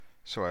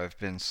So I've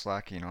been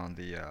slacking on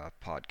the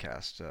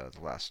podcast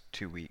the last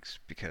 2 weeks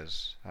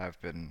because I've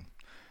been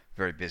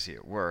very busy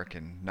at work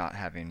and not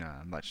having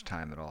much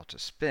time at all to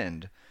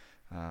spend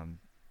um,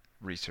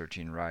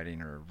 researching,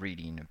 writing, or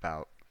reading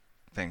about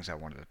things I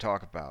wanted to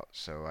talk about.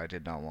 So I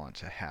did not want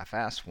to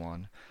half-ass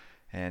one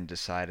and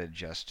decided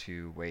just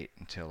to wait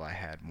until I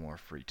had more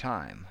free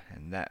time.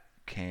 And that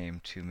came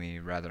to me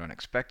rather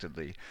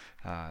unexpectedly.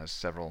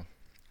 Several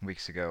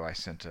weeks ago, I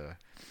sent a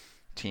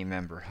team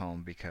member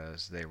home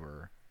because they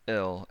were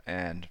ill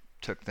and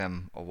took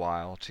them a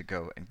while to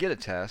go and get a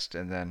test,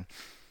 and then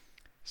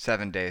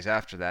 7 days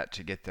after that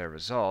to get their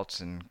results,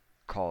 and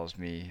calls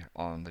me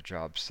on the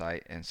job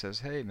site and says,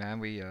 "Hey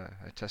man,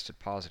 I tested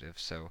positive."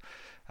 So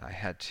I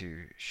had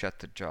to shut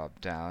the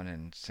job down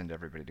and send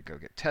everybody to go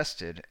get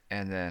tested.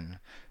 And then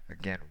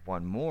again,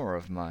 one more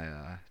of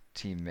my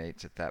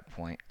teammates at that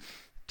point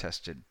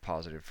tested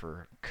positive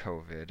for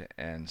COVID,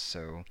 and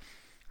so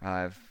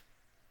I've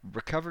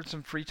recovered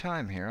some free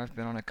time here. I've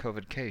been on a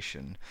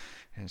COVIDcation,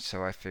 and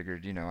so I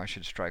figured, I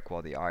should strike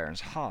while the iron's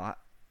hot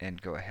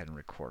and go ahead and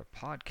record a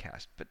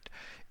podcast. But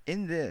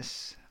in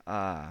this,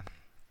 in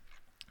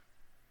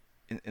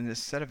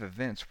this set of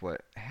events,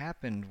 what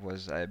happened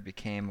was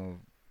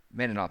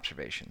made an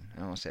observation. I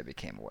don't want to say I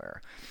became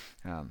aware.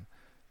 Um,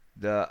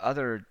 the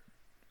other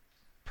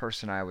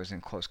person I was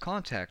in close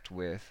contact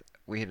with,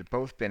 we had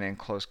both been in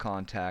close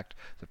contact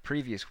the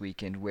previous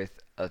weekend with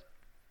a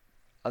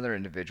other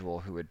individual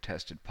who had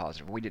tested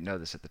positive. We didn't know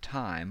this at the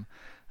time,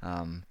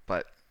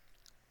 but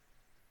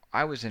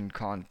I was in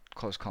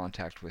close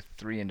contact with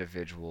three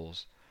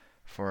individuals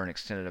for an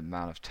extended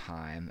amount of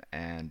time,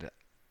 and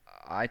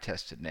I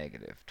tested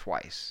negative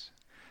twice.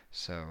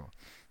 So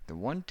the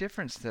one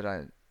difference that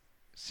I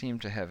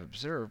seemed to have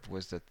observed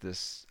was that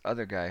this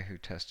other guy who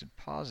tested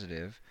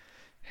positive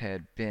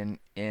had been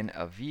in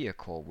a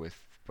vehicle with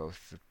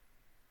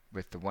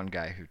the one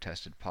guy who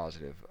tested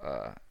positive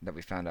that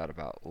we found out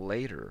about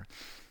later.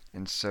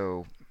 And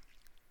so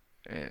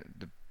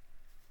the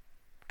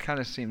kind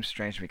of seems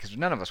strange to me because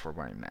none of us were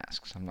wearing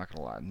masks. I'm not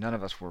gonna lie, none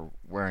of us were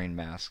wearing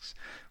masks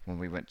when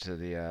we went to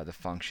the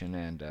function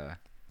and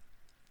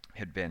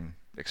had been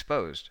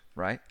exposed,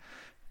 right?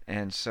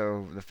 And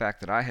so the fact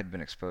that I had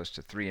been exposed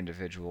to three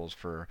individuals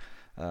for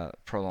a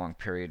prolonged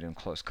period in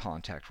close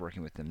contact,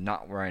 working with them,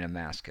 not wearing a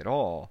mask at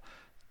all,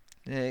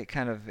 it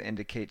kind of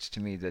indicates to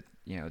me that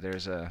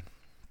there's a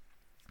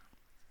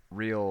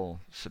real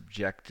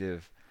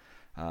subjective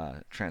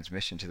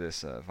transmission to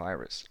this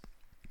virus.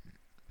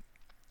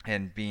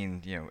 And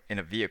being in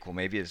a vehicle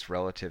maybe is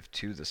relative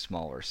to the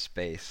smaller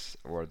space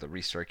or the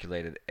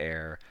recirculated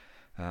air.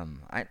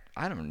 I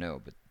don't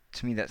know, but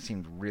to me that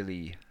seemed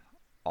really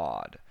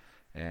odd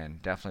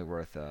and definitely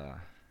worth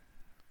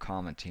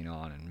commenting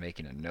on and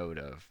making a note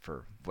of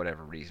for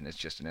whatever reason. It's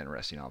just an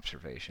interesting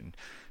observation.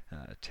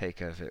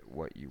 Take of it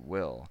what you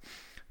will,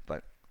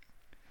 but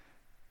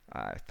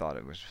I thought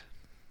it was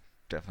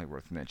definitely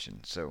worth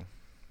mentioning. So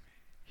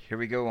here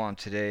we go on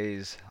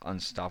today's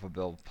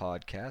Unstoppable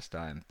podcast.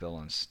 I'm Bill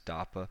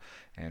Unstoppa,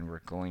 and we're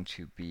going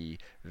to be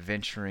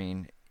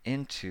venturing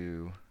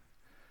into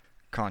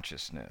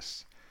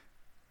consciousness.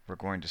 We're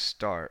going to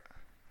start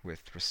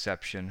with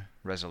reception,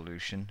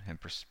 resolution,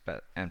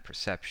 and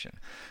perception.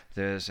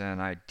 There's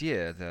an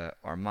idea that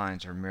our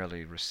minds are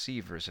merely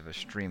receivers of a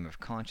stream of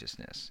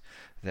consciousness,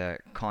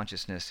 that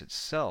consciousness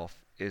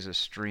itself is a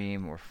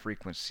stream or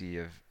frequency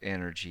of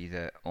energy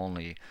that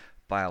only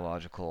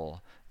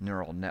biological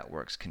neural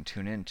networks can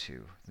tune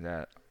into,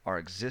 that our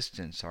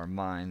existence, our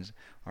minds,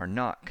 are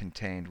not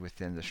contained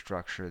within the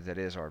structure that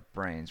is our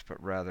brains,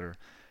 but rather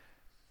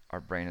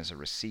our brain is a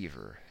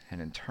receiver, an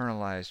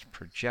internalized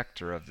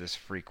projector of this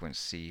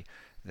frequency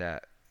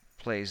that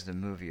plays the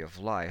movie of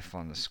life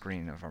on the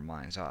screen of our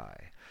mind's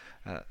eye.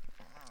 Uh,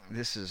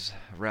 this is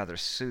rather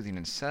soothing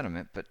in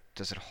sentiment, but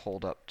does it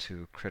hold up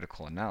to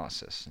critical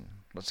analysis? And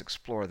let's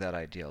explore that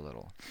idea a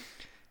little.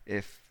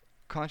 If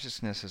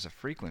consciousness is a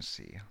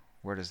frequency,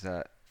 where does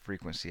that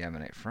frequency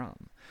emanate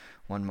from?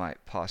 One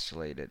might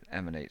postulate it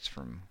emanates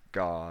from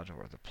God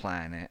or the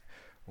planet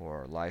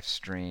or life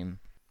stream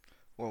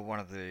or one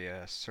of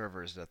the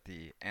servers that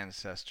the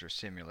ancestor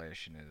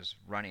simulation is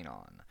running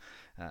on.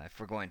 If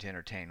we're going to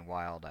entertain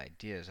wild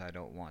ideas, I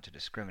don't want to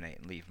discriminate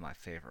and leave my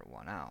favorite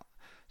one out.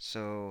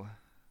 So,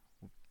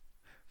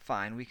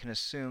 fine, we can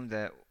assume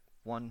that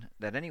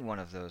any one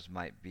of those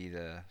might be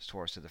the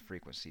source of the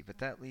frequency, but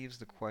that leaves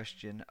the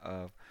question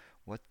of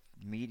what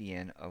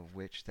median of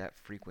which that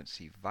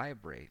frequency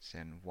vibrates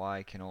and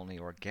why can only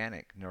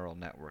organic neural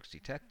networks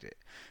detect it.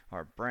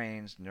 Our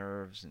brains,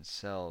 nerves, and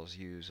cells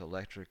use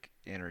electric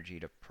energy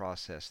to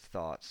process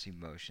thoughts,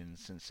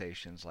 emotions,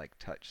 sensations like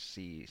touch,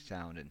 see,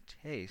 sound, and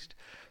taste.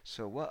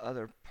 So what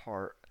other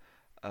part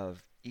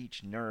of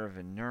each nerve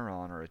and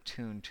neuron are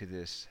attuned to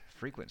this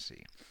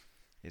frequency?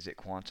 Is it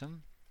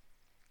quantum?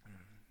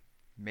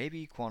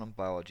 Maybe quantum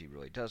biology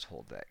really does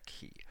hold that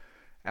key.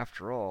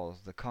 After all,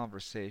 the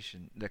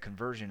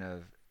conversion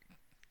of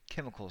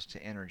chemicals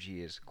to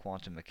energy is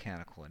quantum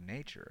mechanical in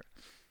nature.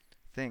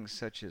 Things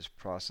such as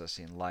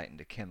processing light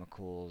into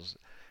chemicals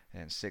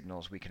and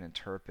signals we can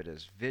interpret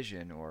as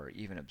vision or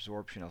even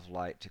absorption of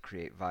light to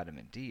create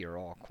vitamin D are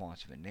all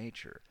quantum in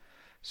nature.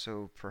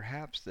 So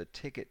perhaps the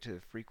ticket to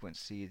the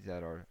frequency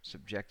that our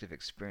subjective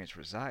experience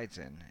resides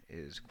in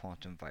is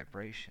quantum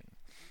vibration.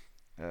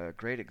 A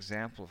great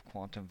example of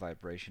quantum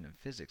vibration in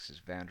physics is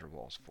van der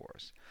Waals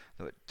force,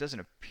 though it doesn't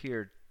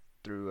appear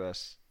to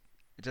us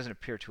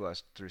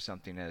through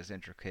something as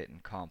intricate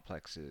and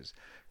complex as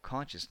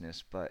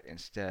consciousness, but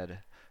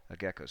instead a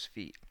gecko's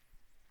feet.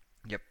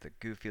 Yep, the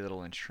goofy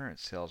little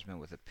insurance salesman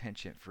with a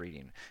penchant for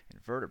eating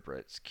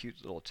invertebrates'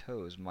 cute little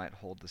toes might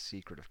hold the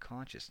secret of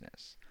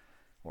consciousness,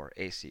 or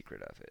a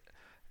secret of it.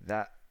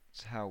 That's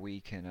how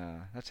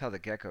the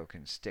gecko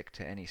can stick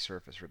to any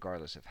surface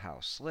regardless of how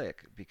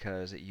slick,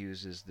 because it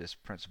uses this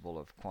principle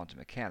of quantum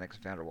mechanics,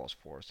 van der Waals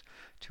force,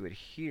 to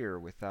adhere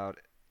without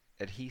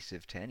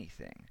adhesive to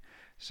anything.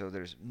 So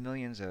there's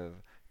millions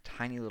of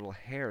tiny little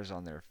hairs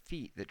on their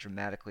feet that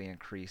dramatically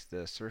increase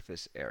the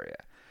surface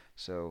area.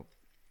 So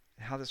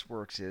how this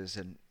works is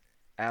an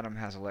atom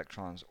has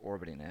electrons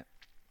orbiting it.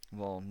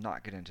 We'll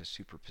not get into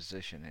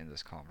superposition in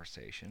this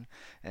conversation.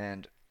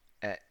 And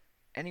at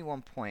any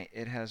one point,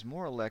 it has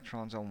more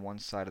electrons on one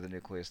side of the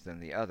nucleus than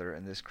the other,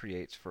 and this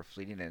creates, for a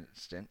fleeting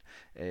instant,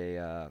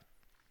 a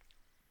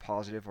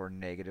positive or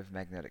negative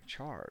magnetic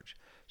charge.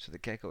 So the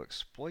gecko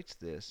exploits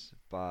this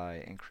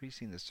by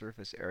increasing the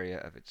surface area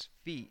of its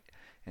feet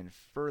and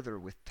further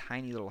with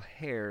tiny little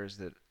hairs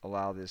that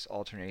allow this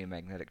alternating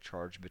magnetic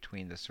charge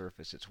between the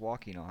surface it's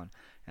walking on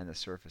and the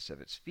surface of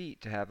its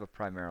feet to have a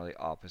primarily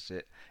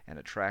opposite and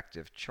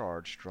attractive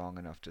charge strong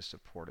enough to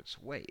support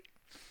its weight.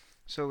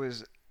 So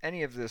is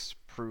any of this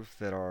proof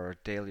that our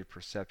daily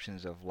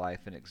perceptions of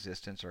life and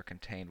existence are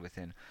contained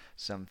within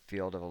some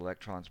field of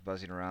electrons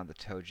buzzing around the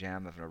toe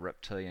jam of a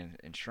reptilian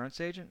insurance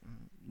agent?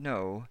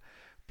 No,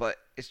 but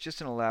it's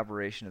just an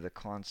elaboration of the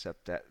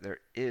concept that there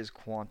is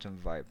quantum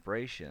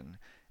vibration,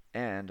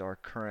 and our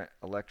current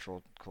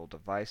electrical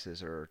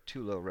devices are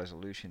too low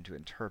resolution to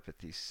interpret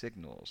these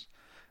signals,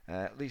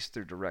 at least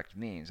through direct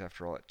means.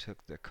 After all, it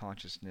took the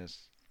conscious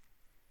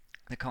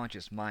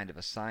mind of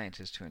a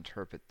scientist to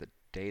interpret the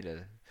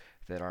data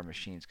that our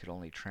machines could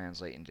only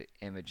translate into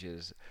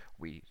images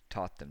we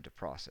taught them to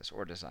process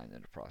or designed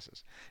them to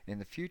process. In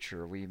the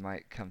future, we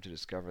might come to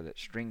discover that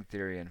string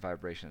theory and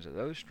vibrations of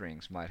those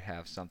strings might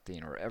have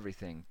something or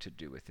everything to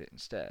do with it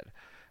instead.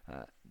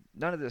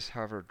 None of this,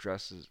 however,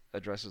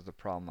 addresses the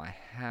problem I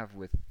have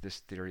with this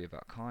theory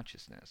about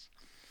consciousness.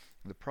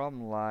 The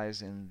problem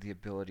lies in the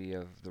ability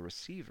of the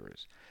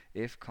receivers.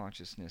 If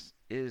consciousness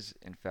is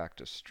in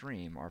fact a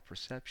stream, our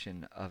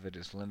perception of it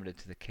is limited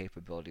to the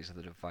capabilities of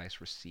the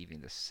device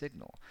receiving the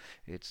signal.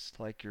 It's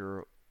like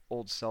your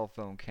old cell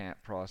phone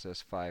can't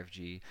process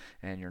 5G,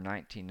 and your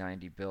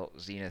 1990 built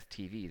Zenith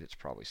TV that's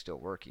probably still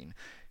working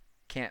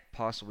can't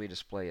possibly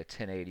display a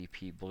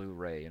 1080p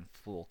Blu-ray in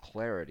full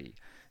clarity.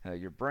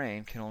 Your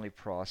brain can only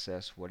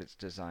process what it's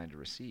designed to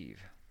receive.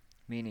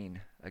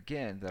 Meaning,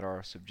 again, that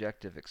our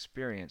subjective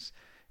experience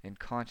in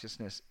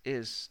consciousness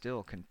is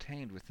still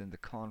contained within the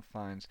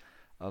confines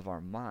of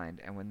our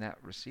mind, and when that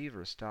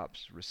receiver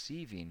stops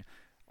receiving,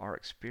 our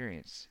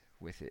experience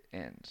with it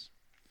ends.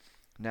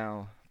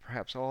 Now,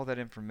 perhaps all that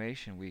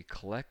information we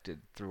collected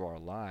through our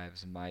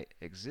lives might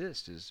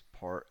exist as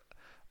part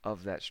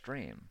of that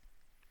stream.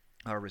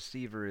 Our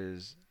receiver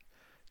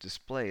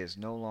display is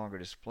no longer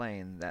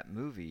displaying that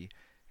movie,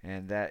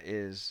 and that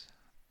is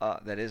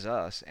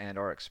us, and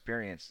our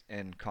experience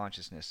in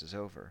consciousness is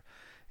over.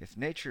 If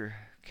nature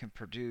can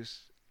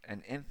produce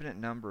an infinite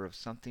number of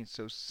something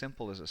so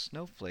simple as a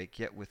snowflake,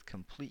 yet with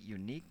complete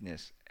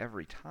uniqueness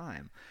every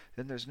time,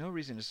 then there's no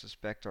reason to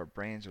suspect our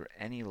brains are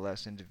any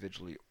less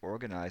individually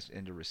organized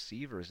into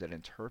receivers that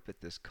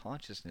interpret this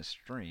consciousness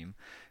stream,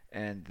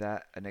 and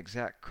that an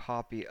exact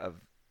copy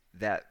of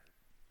that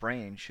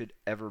brain should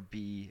ever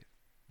be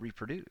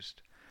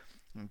reproduced.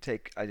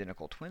 Take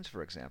identical twins,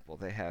 for example.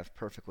 They have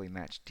perfectly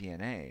matched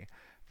DNA,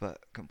 but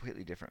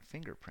completely different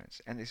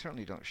fingerprints, and they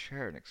certainly don't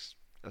share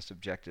a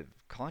subjective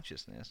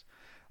consciousness.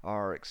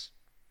 Our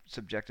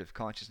subjective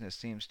consciousness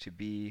seems to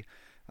be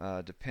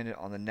dependent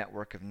on the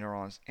network of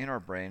neurons in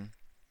our brain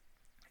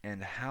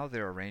and how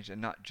they're arranged,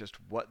 and not just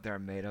what they're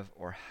made of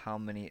or how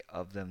many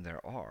of them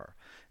there are.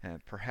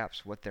 And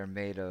perhaps what they're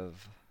made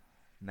of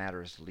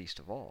matters least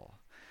of all.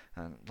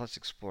 Let's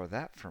explore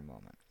that for a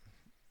moment.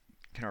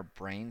 Can our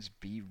brains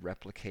be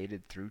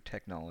replicated through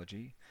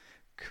technology?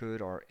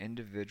 Could our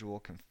individual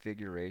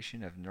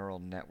configuration of neural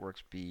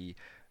networks be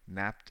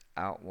mapped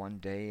out one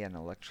day and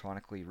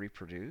electronically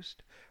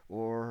reproduced?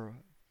 Or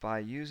by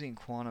using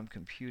quantum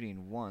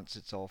computing once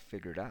it's all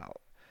figured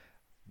out,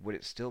 would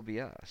it still be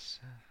us?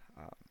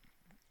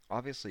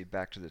 Obviously,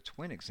 back to the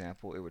twin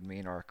example, it would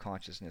mean our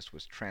consciousness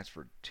was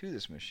transferred to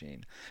this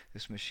machine.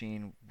 This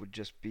machine would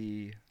just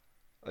be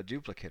a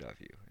duplicate of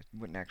you. It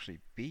wouldn't actually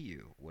be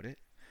you, would it?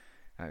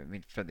 I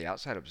mean, from the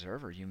outside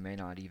observer, you may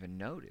not even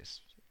notice.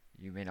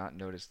 You may not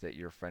notice that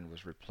your friend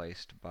was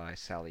replaced by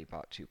Sally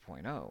Bot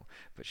 2.0,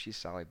 but she's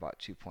Sally Bot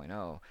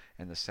 2.0,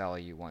 and the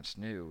Sally you once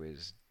knew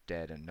is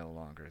dead and no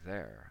longer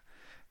there.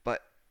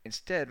 But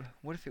instead,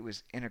 what if it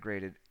was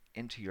integrated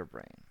into your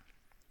brain.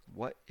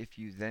 What if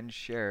you then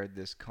shared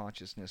this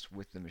consciousness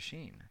with the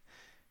machine?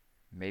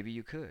 Maybe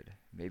you could.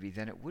 Maybe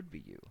then it would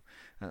be you.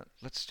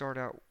 Let's start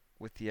out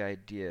with the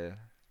idea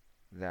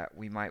that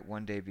we might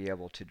one day be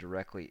able to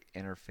directly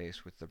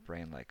interface with the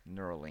brain like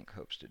Neuralink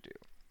hopes to do.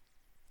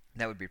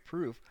 That would be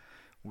proof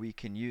we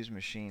can use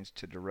machines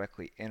to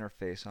directly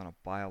interface on a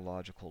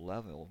biological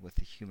level with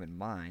the human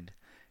mind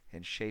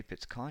and shape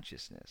its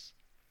consciousness.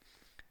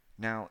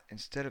 Now,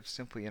 instead of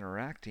simply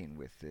interacting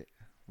with it,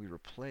 we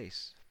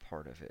replace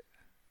part of it.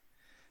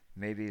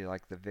 Maybe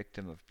like the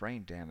victim of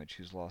brain damage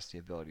who's lost the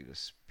ability to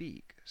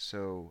speak.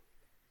 So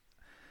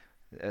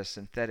a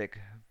synthetic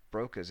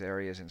Broca's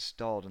area is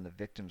installed in the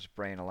victim's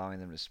brain, allowing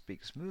them to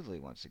speak smoothly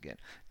once again.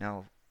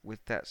 Now,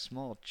 with that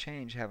small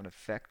change have an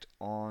effect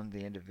on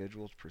the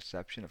individual's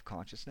perception of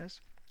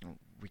consciousness?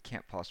 We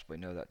can't possibly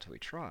know that till we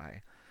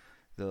try.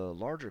 The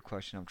larger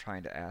question I'm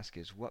trying to ask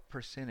is what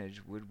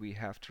percentage would we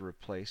have to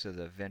replace of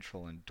the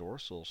ventral and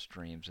dorsal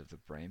streams of the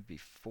brain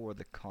before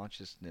the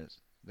conscious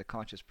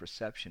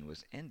perception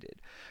was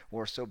ended,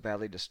 or so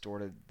badly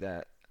distorted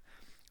that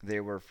they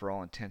were, for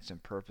all intents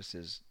and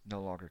purposes,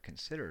 no longer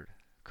considered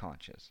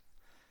conscious?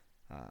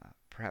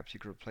 Perhaps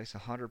you could replace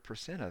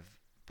 100% of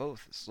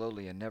both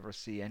slowly and never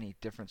see any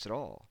difference at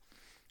all.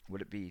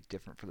 Would it be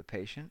different for the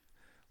patient?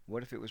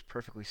 What if it was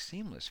perfectly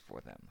seamless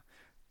for them?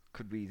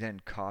 Could we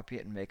then copy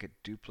it and make a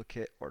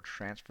duplicate or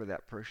transfer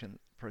that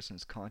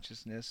person's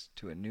consciousness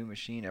to a new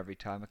machine every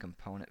time a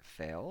component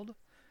failed?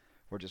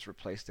 Or just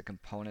replace the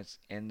components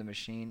in the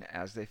machine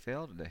as they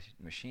failed? The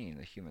machine,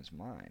 the human's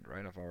mind,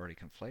 right? I've already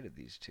conflated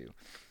these two.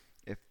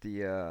 If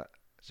the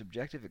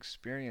subjective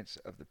experience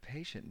of the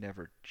patient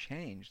never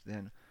changed,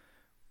 then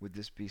would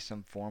this be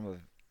some form of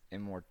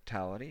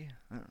immortality?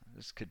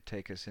 This could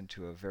take us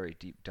into a very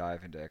deep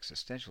dive into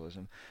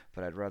existentialism,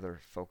 but I'd rather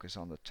focus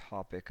on the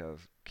topic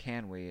of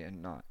can we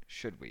and not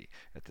should we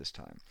at this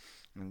time.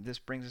 And this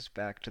brings us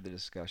back to the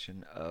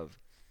discussion of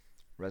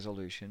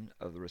resolution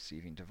of the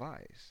receiving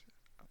device.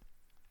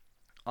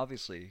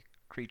 Obviously,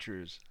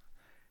 creatures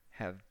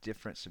have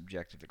different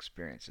subjective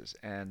experiences,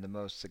 and the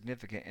most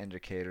significant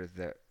indicator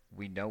that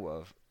we know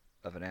of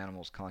an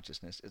animal's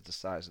consciousness is the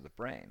size of the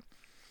brain.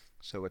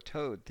 So a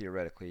toad,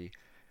 theoretically,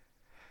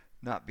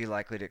 not be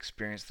likely to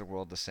experience the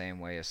world the same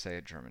way as, say,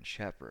 a German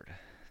Shepherd.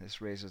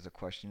 This raises the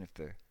question if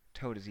the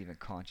toad is even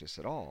conscious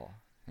at all,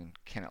 and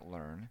can it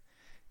learn?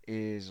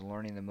 Is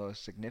learning the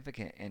most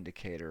significant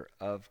indicator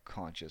of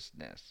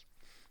consciousness?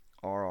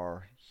 Are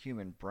our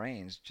human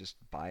brains just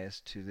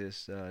biased to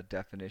this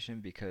definition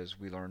because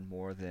we learn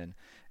more than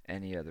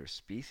any other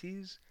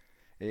species?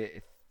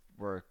 If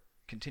we're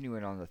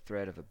continuing on the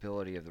thread of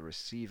ability of the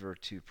receiver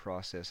to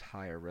process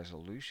higher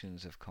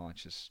resolutions of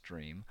conscious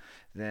stream,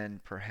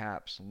 then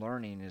perhaps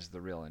learning is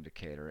the real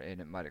indicator, and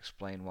it might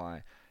explain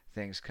why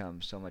things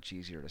come so much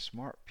easier to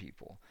smart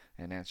people,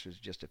 and answers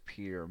just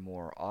appear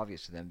more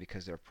obvious to them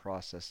because they're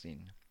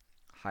processing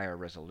higher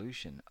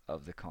resolution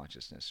of the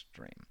consciousness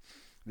stream.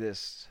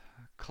 This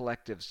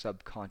collective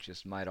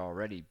subconscious might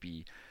already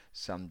be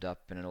summed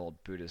up in an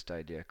old Buddhist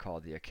idea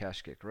called the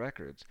Akashic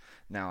Records.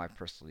 Now, I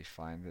personally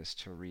find this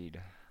to read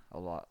a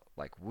lot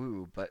like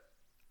woo, but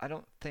I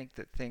don't think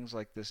that things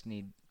like this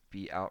need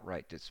be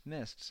outright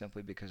dismissed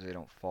simply because they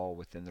don't fall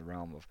within the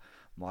realm of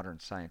modern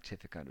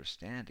scientific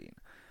understanding.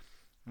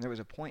 There was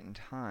a point in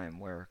time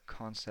where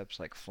concepts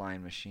like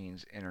flying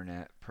machines,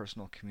 internet,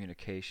 personal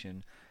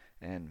communication,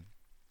 and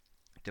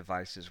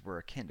devices were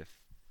akin to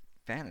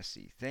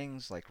fantasy.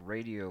 Things like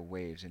radio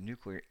waves and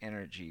nuclear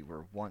energy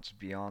were once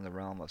beyond the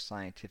realm of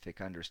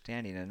scientific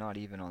understanding and not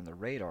even on the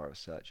radar of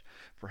such,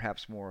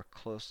 perhaps more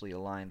closely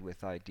aligned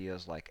with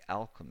ideas like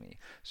alchemy.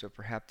 So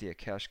perhaps the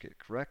Akashic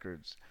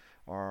Records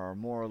are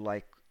more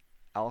like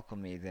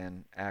alchemy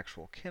than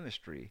actual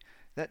chemistry.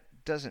 That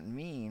doesn't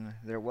mean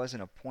there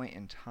wasn't a point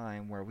in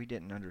time where we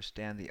didn't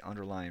understand the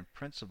underlying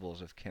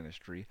principles of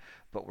chemistry,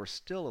 but we're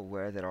still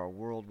aware that our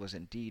world was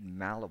indeed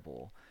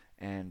malleable,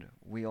 and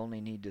we only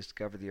need to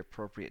discover the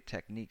appropriate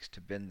techniques to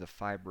bend the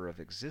fiber of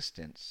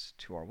existence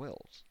to our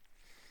wills.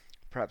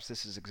 Perhaps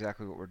this is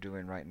exactly what we're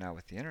doing right now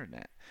with the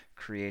internet,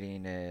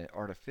 creating an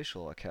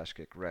artificial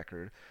Akashic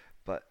record,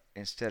 but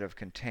instead of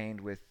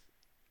contained with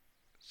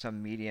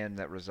some medium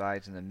that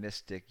resides in the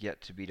mystic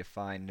yet to be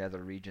defined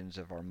nether regions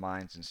of our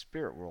minds and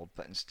spirit world,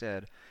 but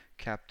instead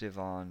captive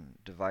on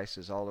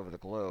devices all over the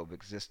globe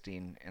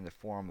existing in the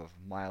form of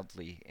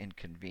mildly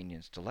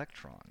inconvenienced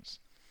electrons.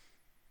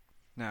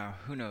 Now,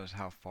 who knows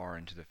how far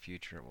into the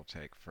future it will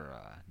take for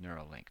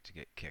Neuralink to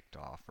get kicked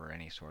off, or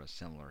any sort of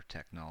similar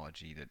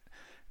technology that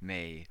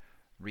may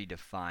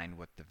redefine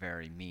what the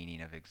very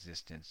meaning of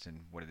existence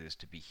and what it is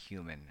to be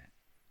human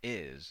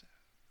is.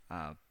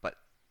 But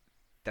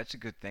that's a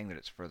good thing that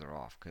it's further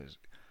off, because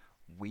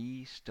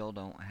we still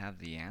don't have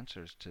the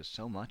answers to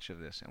so much of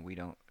this, and we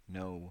don't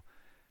know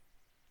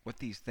what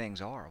these things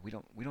are. We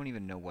don't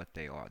even know what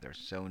they are. They're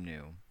so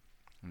new,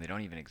 and they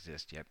don't even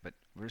exist yet. But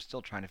we're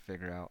still trying to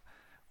figure out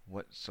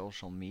what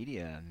social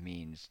media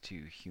means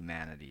to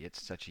humanity.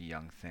 It's such a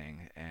young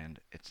thing, and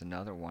it's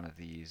another one of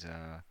these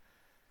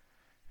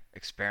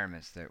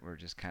experiments that we're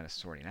just kind of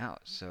sorting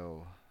out.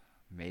 So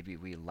maybe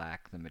we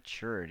lack the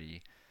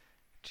maturity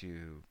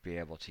to be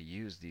able to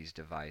use these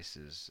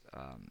devices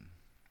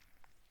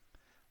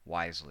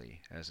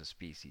wisely as a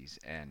species.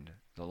 And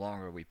the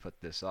longer we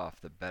put this off,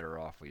 the better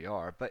off we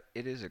are. But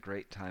it is a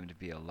great time to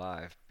be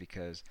alive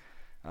because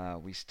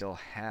we still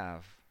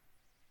have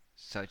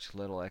such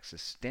little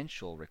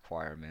existential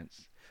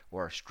requirements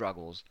or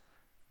struggles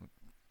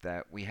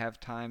that we have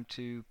time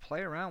to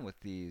play around with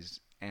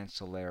these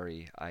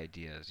ancillary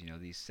ideas,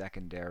 these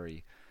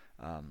secondary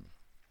um,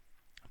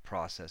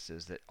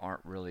 processes that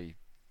aren't really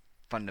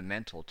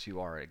fundamental to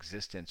our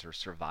existence or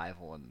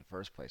survival in the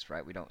first place,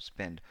 right? We don't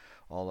spend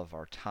all of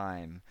our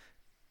time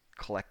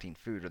collecting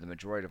food, or the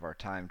majority of our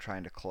time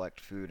trying to collect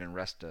food and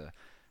wrest a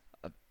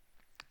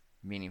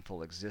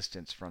meaningful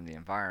existence from the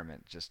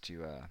environment just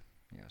to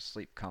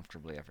sleep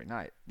comfortably every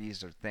night.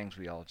 These are things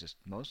we all just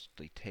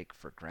mostly take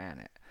for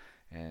granted.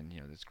 And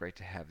it's great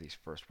to have these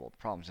first world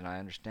problems. And I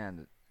understand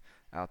that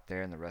out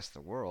there in the rest of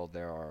the world,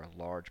 there are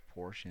large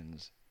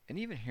portions, and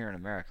even here in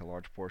America,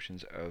 large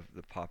portions of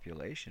the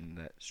population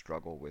that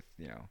struggle with,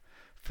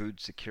 food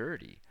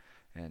security.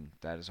 And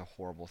that is a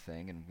horrible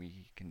thing, and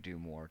we can do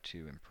more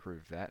to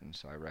improve that. And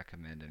so I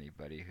recommend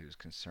anybody who's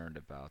concerned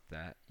about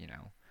that,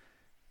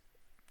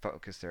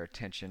 focus their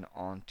attention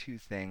on two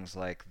things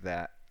like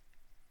that,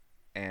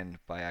 and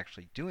by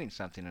actually doing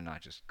something and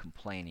not just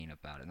complaining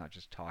about it, not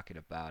just talking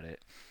about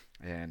it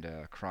and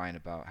crying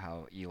about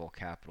how evil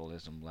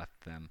capitalism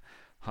left them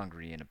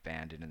hungry and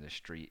abandoned in the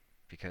street,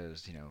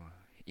 because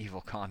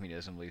evil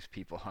communism leaves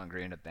people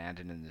hungry and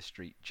abandoned in the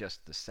street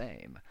just the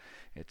same.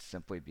 It's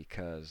simply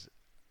because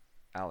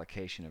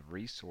allocation of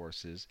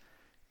resources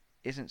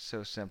isn't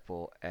so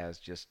simple as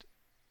just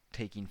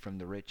taking from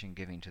the rich and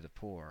giving to the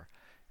poor.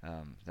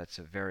 That's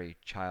a very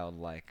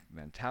childlike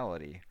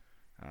mentality,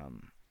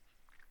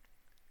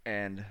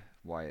 and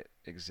why it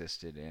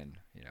existed in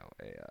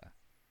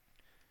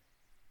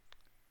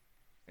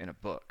a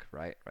book,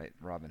 right?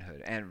 Robin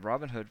Hood. And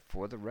Robin Hood,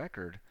 for the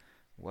record,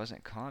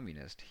 wasn't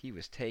communist. He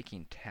was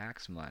taking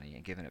tax money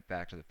and giving it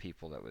back to the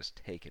people that was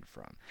taken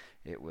from.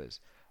 It was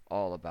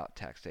all about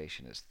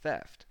taxation as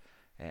theft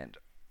and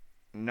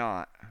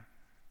not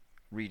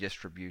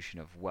redistribution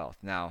of wealth.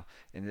 Now,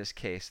 in this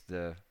case,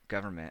 the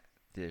government,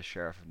 the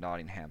Sheriff of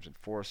Nottingham's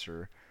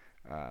enforcer,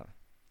 the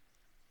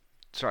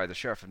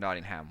Sheriff of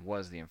Nottingham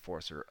was the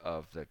enforcer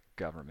of the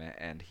government,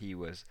 and he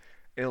was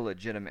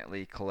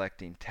illegitimately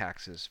collecting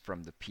taxes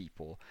from the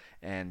people,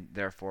 and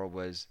therefore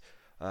was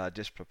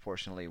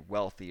disproportionately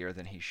wealthier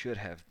than he should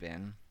have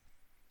been.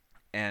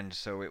 And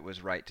so it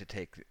was right to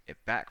take it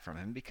back from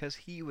him because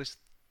he was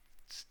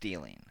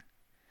stealing.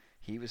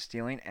 He was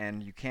stealing,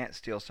 and you can't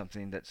steal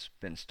something that's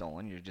been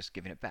stolen. You're just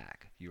giving it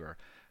back. You are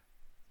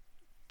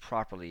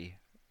properly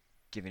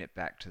giving it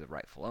back to the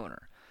rightful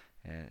owner,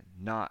 and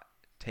not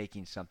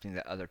taking something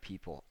that other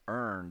people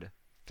earned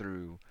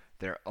through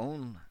their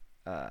own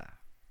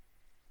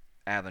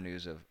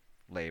avenues of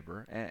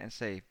labor, and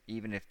say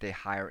even if they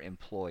hire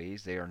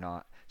employees, they are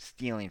not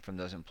stealing from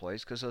those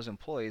employees because those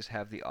employees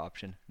have the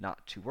option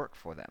not to work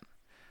for them.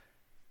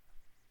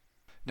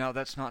 Now,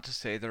 that's not to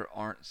say there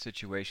aren't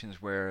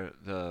situations where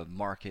the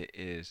market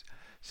is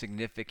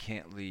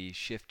significantly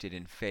shifted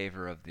in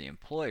favor of the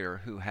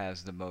employer who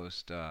has the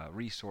most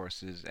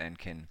resources and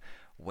can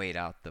wait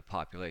out the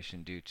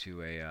population due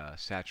to a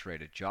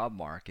saturated job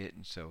market,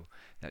 and so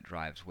that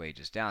drives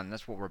wages down. And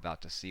that's what we're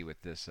about to see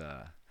with this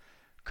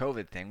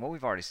COVID thing. Well,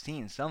 we've already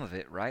seen some of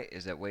it, right,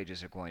 is that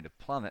wages are going to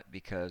plummet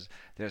because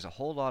there's a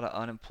whole lot of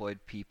unemployed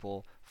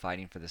people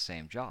fighting for the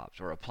same jobs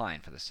or applying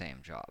for the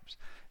same jobs.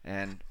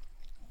 And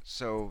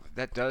so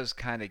that does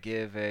kind of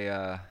give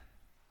a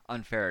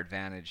unfair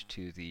advantage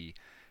to the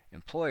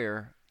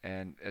employer,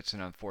 and it's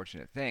an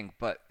unfortunate thing,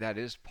 but that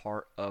is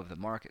part of the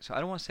market. So I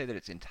don't want to say that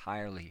it's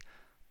entirely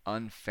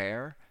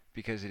unfair,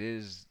 because it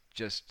is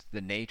just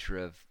the nature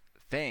of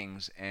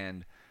things,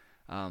 and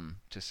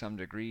to some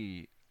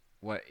degree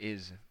what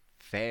is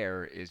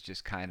fair is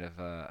just kind of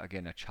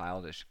again a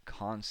childish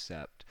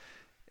concept,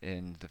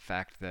 in the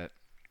fact that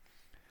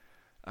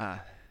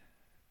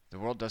the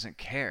world doesn't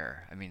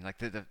care. I mean, like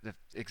the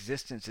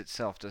existence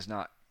itself does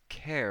not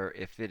care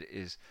if it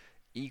is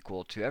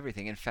equal to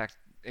everything. In fact,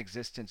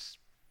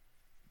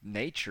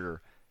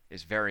 nature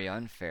is very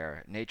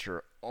unfair.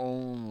 Nature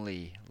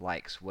only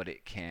likes what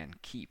it can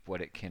keep,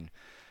 what it can,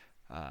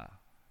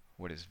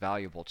 what is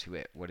valuable to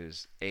it, what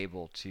is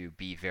able to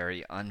be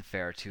very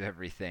unfair to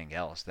everything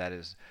else. That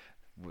is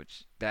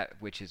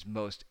which is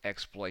most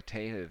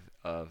exploitative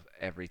of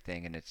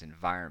everything in its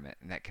environment,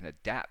 and that can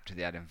adapt to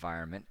that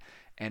environment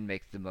and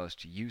make the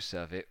most use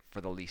of it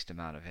for the least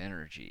amount of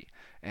energy.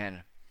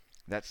 And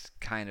that's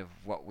kind of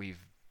what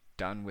we've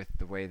done with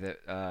the way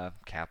that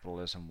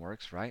capitalism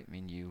works, right? I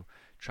mean, you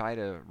try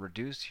to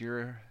reduce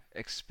your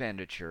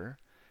expenditure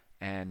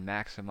and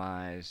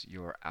maximize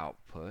your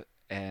output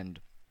and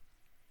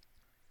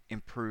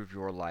improve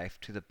your life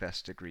to the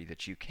best degree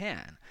that you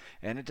can.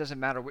 And it doesn't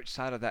matter which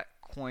side of that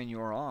coin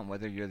you're on,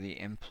 whether you're the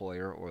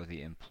employer or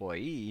the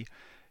employee,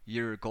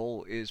 your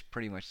goal is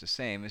pretty much the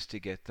same, is to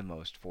get the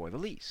most for the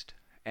least.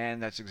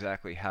 And that's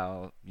exactly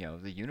how,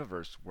 the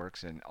universe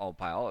works and all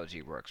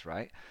biology works,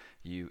 right?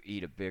 You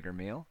eat a bigger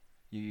meal,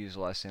 you use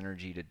less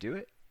energy to do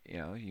it.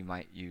 You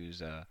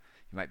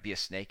might be a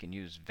snake and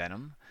use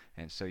venom,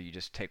 and so you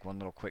just take one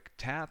little quick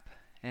tap,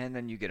 and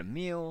then you get a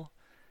meal,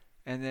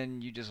 and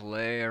then you just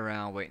lay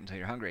around wait until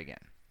you're hungry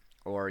again.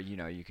 Or,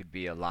 you could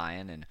be a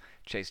lion and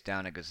chase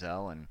down a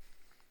gazelle and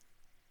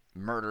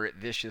murder it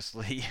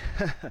viciously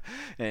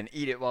and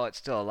eat it while it's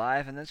still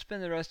alive, and then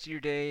spend the rest of your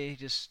day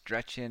just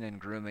stretching and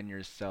grooming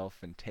yourself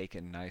and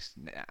taking nice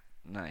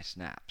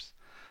naps.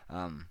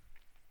 Um,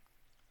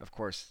 of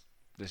course,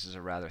 this is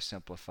a rather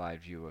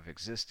simplified view of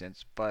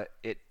existence, but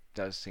it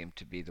does seem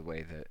to be the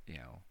way that,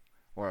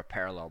 or a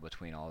parallel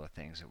between all the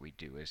things that we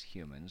do as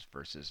humans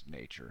versus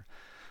nature.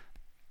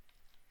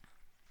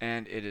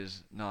 And it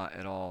is not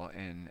at all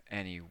in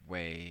any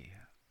way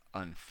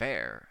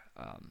unfair,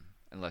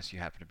 unless you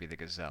happen to be the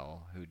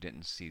gazelle who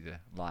didn't see the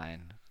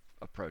lion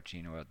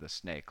approaching, or the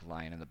snake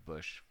lying in the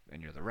bush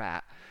and you're the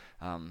rat.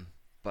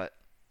 But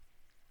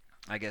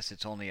I guess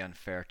it's only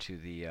unfair to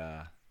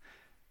the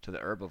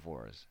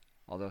herbivores.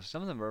 Although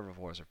some of the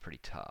herbivores are pretty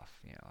tough.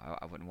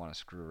 I wouldn't want to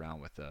screw around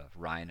with a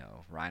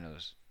rhino.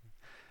 Rhinos,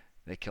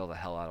 they kill the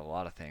hell out of a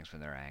lot of things when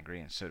they're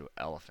angry, and so do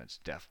elephants.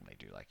 Definitely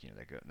do. Like,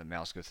 the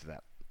males go through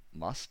that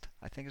must,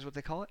 I think is what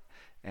they call it,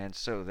 and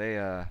so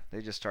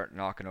they just start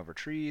knocking over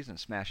trees and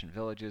smashing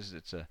villages.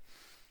 It's a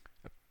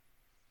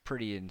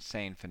pretty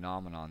insane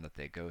phenomenon that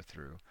they go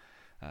through.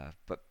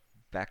 But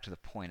back to the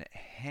point at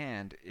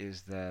hand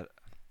is that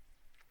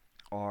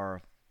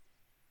our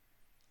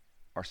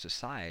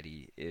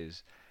society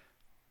is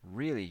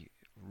really,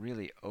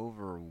 really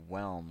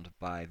overwhelmed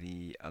by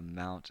the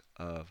amount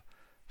of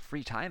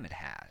free time it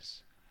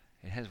has.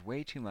 It has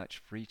way too much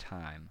free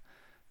time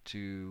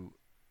to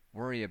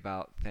worry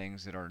about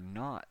things that are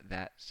not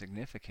that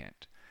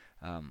significant,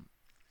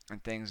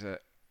 and things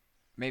that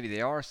maybe they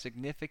are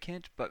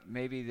significant, but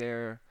maybe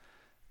they're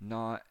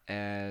not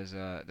as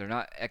they're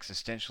not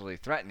existentially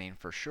threatening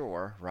for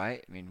sure,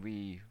 right? I mean,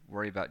 we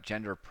worry about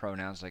gender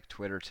pronouns. Like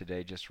Twitter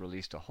today just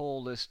released a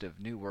whole list of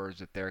new words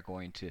that they're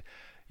going to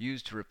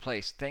use to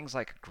replace things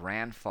like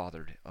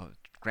grandfathered.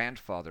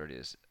 Grandfathered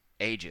is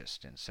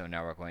ageist, and so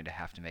now we're going to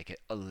have to make it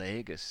a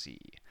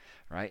legacy,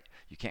 right?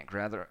 You can't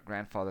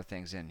grandfather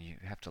things in. You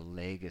have to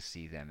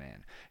legacy them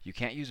in. You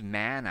can't use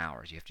man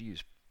hours. You have to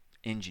use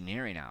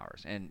engineering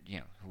hours. And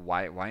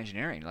why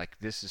engineering? Like,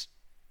 this is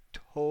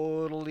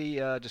totally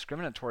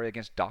discriminatory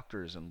against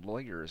doctors and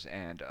lawyers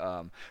and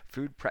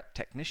food prep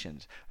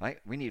technicians, right?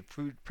 We need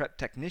food prep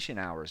technician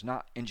hours,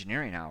 not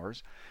engineering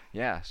hours.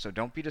 Yeah, so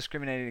don't be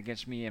discriminating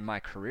against me in my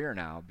career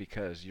now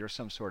because you're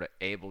some sort of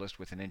ableist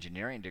with an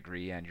engineering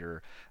degree and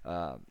your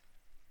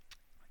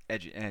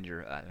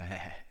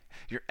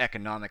your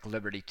economic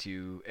liberty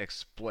to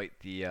exploit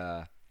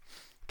the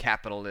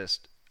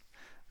capitalist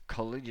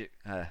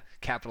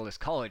capitalist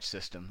college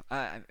system.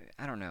 I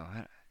don't know.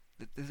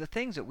 The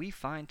things that we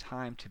find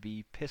time to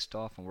be pissed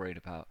off and worried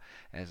about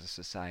as a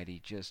society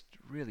just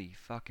really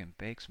fucking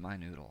bakes my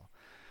noodle.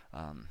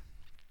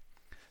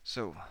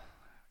 So,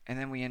 and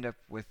then we end up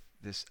with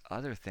this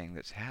other thing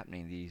that's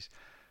happening, these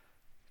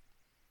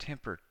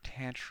temper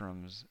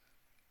tantrums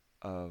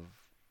of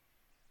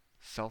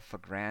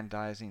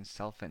self-aggrandizing,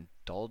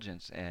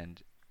 self-indulgence,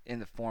 and in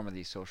the form of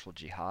these social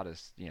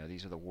jihadists.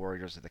 These are the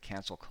warriors of the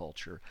cancel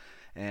culture,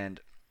 and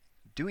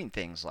doing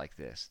things like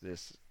this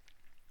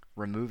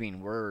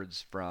removing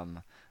words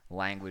from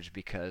language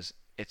because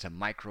it's a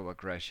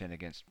microaggression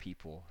against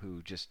people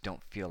who just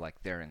don't feel like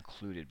they're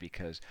included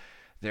because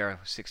their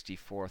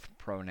 64th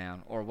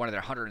pronoun, or one of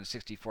their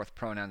 164th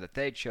pronoun that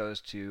they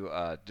chose to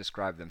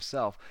describe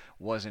themselves,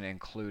 wasn't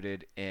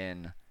included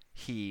in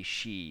he,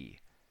 she,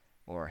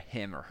 or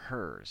him or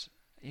hers.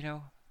 I'm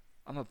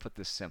going to put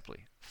this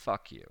simply.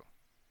 Fuck you.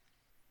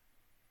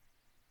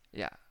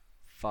 Yeah,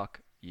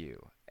 fuck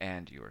you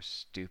and your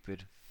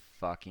stupid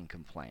fucking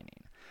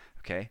complaining.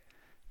 Okay?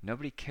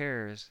 Nobody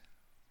cares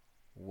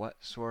what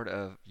sort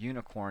of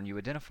unicorn you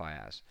identify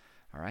as.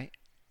 Alright?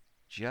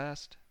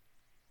 Just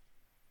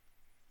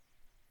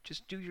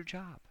do your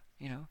job.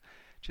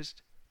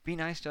 Just be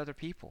nice to other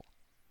people.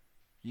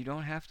 You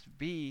don't have to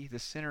be the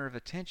center of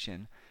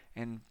attention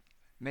and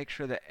make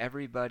sure that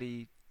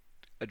everybody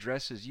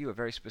addresses you a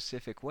very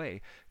specific way,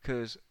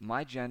 because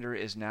my gender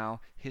is now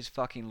his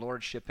fucking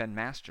lordship and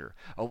master.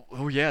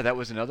 Oh yeah, that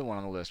was another one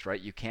on the list, right?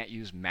 You can't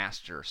use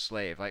master,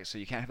 slave. Like, so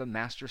you can't have a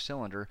master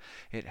cylinder.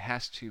 It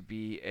has to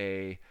be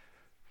a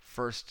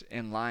first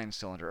in line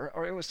cylinder,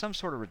 or it was some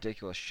sort of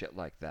ridiculous shit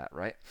like that,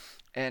 right?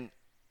 And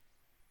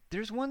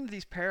there's one of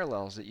these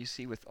parallels that you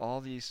see with all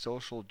these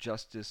social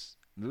justice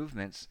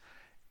movements,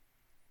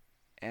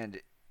 and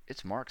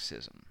it's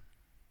Marxism.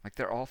 Like,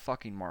 they're all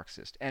fucking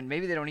Marxist, and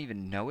maybe they don't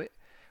even know it,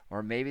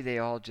 or maybe they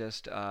all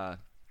just kind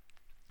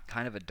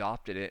of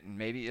adopted it, and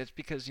maybe it's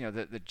because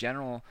the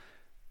general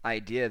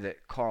idea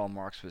that Karl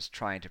Marx was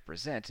trying to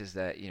present is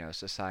that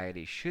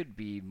society should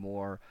be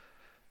more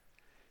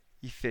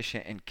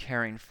efficient in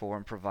caring for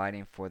and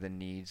providing for the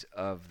needs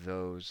of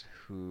those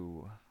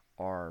who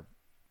are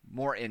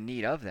more in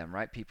need of them,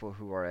 right? People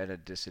who are at a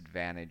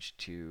disadvantage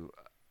to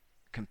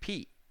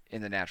compete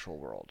in the natural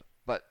world.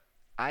 But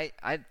I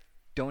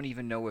don't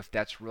even know if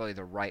that's really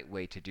the right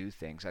way to do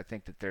things. I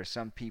think that there's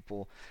some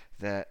people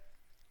that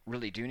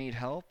really do need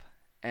help,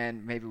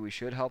 and maybe we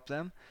should help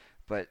them.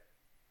 But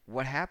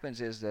what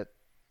happens is that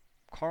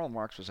Karl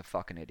Marx was a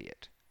fucking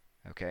idiot.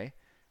 Okay?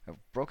 A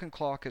broken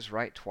clock is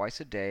right twice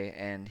a day,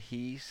 and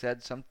he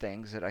said some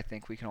things that I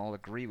think we can all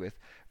agree with.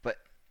 But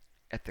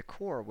at the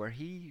core, where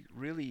he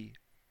really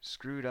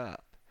screwed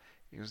up,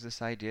 it was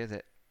this idea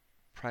that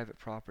private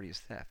property is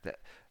theft, that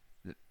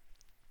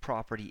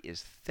property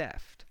is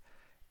theft.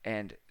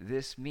 And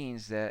this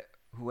means that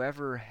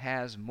whoever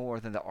has more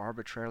than the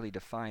arbitrarily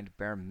defined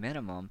bare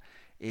minimum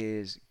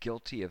is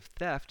guilty of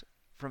theft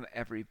from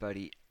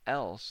everybody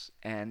else.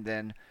 And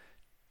then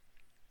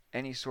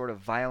any sort of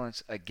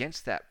violence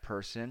against that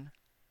person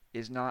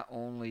is not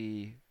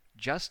only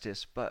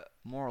justice but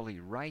morally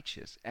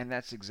righteous. And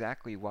that's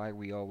exactly why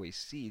we always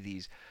see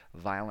these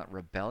violent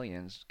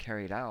rebellions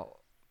carried out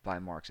by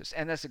Marxists.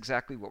 And that's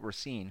exactly what we're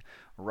seeing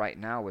right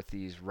now with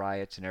these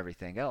riots and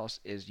everything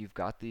else, is you've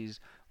got these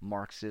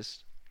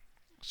Marxist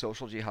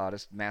social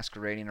jihadists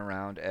masquerading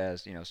around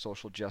as,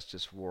 social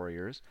justice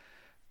warriors,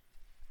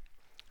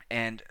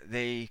 and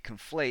they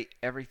conflate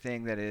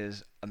everything that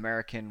is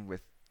American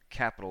with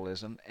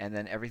capitalism, and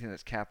then everything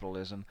that's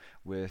capitalism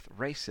with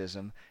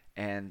racism,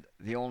 and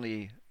the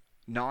only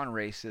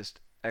non-racist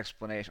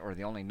explanation, or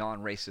the only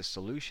non-racist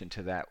solution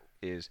to that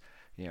is,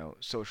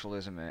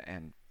 socialism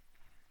and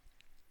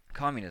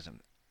communism.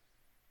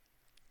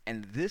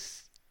 And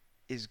this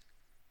is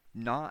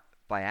not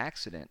by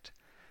accident.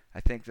 I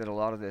think that a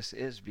lot of this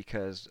is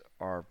because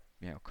our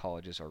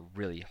colleges are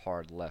really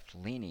hard left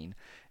leaning,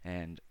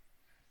 and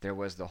there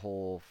was the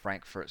whole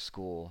Frankfurt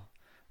School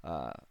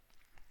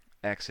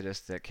exodus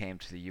that came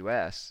to the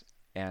U.S.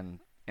 and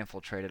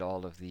infiltrated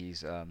all of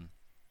these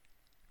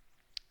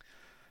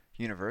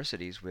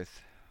universities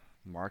with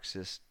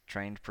Marxist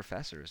trained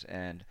professors.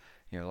 And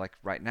like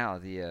right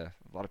now, a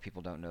lot of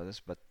people don't know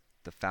this, but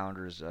the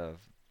founders of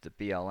the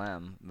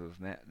BLM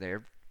movement,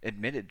 they're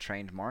admitted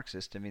trained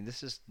Marxists. I mean,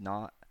 this is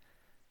not,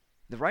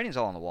 the writing's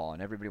all on the wall,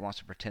 and everybody wants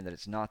to pretend that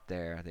it's not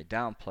there. They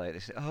downplay it. They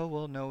say, oh,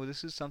 well, no,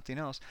 this is something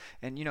else.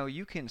 And,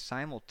 you can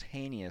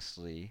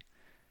simultaneously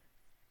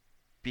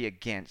be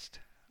against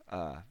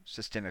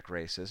systemic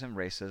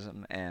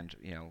racism, and,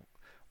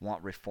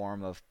 want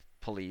reform of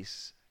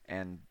police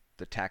and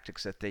the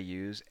tactics that they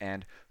use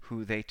and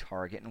who they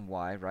target and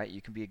why, right?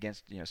 You can be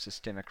against,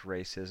 systemic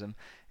racism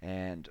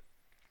and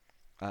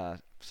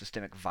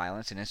systemic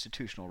violence and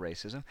institutional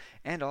racism,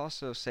 and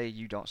also say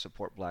you don't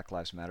support Black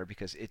Lives Matter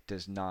because it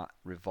does not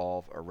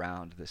revolve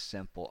around the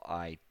simple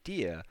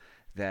idea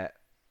that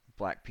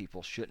black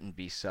people shouldn't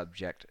be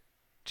subject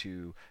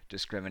to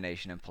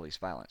discrimination and police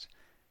violence.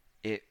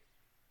 It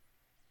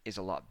is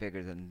a lot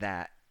bigger than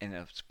that in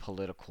its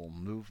political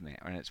movement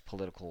or in its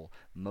political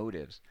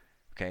motives.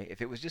 Okay,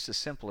 if it was just as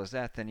simple as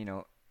that,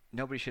 then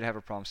nobody should have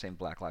a problem saying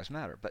Black Lives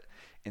Matter. But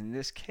in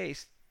this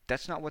case,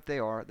 that's not what they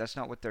are. That's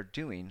not what they're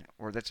doing.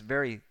 Or that's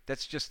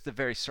just the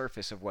very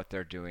surface of what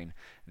they're doing.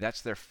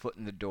 That's their foot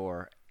in the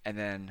door. And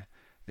then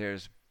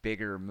there's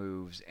bigger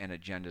moves and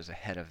agendas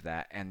ahead of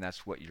that. And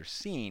that's what you're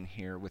seeing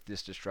here with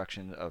this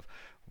destruction of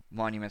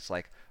monuments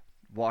like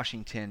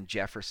Washington,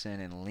 Jefferson,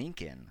 and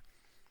Lincoln.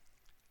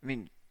 I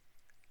mean,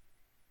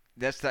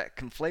 that's that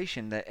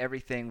conflation that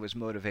everything was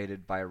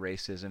motivated by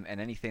racism,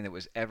 and anything that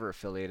was ever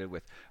affiliated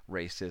with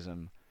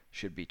racism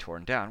should be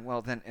torn down.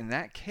 Well, then in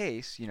that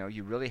case,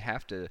 you really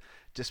have to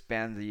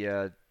disband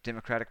the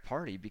Democratic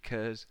Party,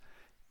 because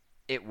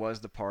it was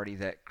the party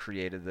that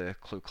created the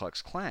Ku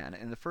Klux Klan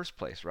in the first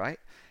place, right?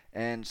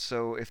 And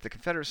so if the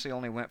Confederacy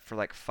only went for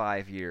like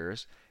 5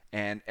 years,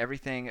 and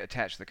everything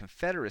attached to the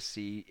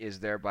Confederacy is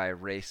thereby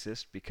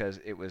racist because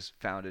it was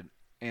founded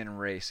in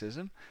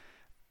racism,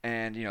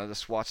 and the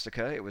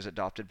swastika, it was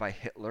adopted by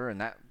Hitler,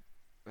 and that,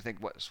 I think,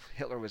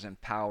 Hitler was in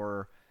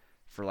power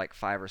for like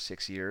 5 or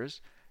 6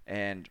 years,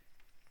 and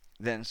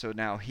then so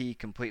now he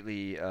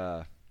completely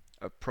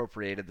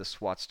appropriated the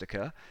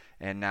swastika,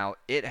 and now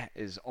it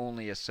is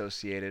only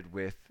associated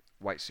with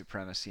white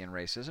supremacy and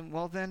racism.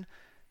 Well, then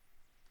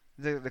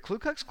the Ku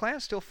Klux Klan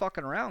is still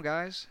fucking around,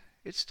 guys.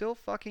 It's still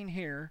fucking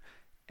here,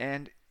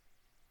 and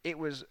it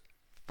was,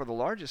 for the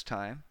largest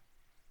time,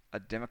 a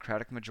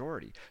Democratic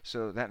majority.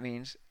 So that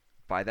means,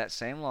 by that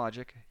same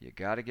logic, you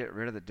got to get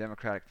rid of the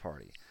Democratic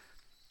Party.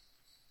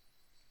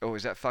 Oh,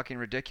 is that fucking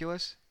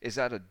ridiculous? Is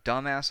that a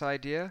dumbass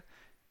idea?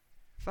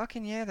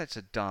 Fucking yeah, that's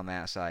a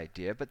dumbass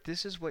idea, but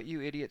this is what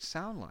you idiots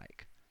sound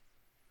like.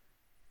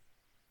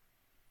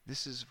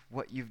 This is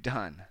what you've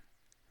done.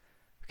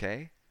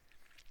 Okay?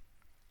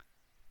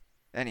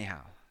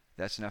 Anyhow,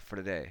 that's enough for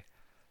today.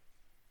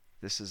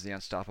 This is the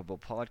Unstoppable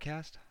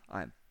Podcast.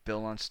 I'm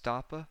Bill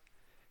Unstoppa.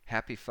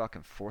 Happy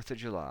fucking 4th of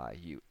July,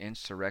 you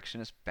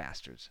insurrectionist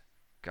bastards.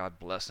 God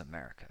bless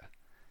America.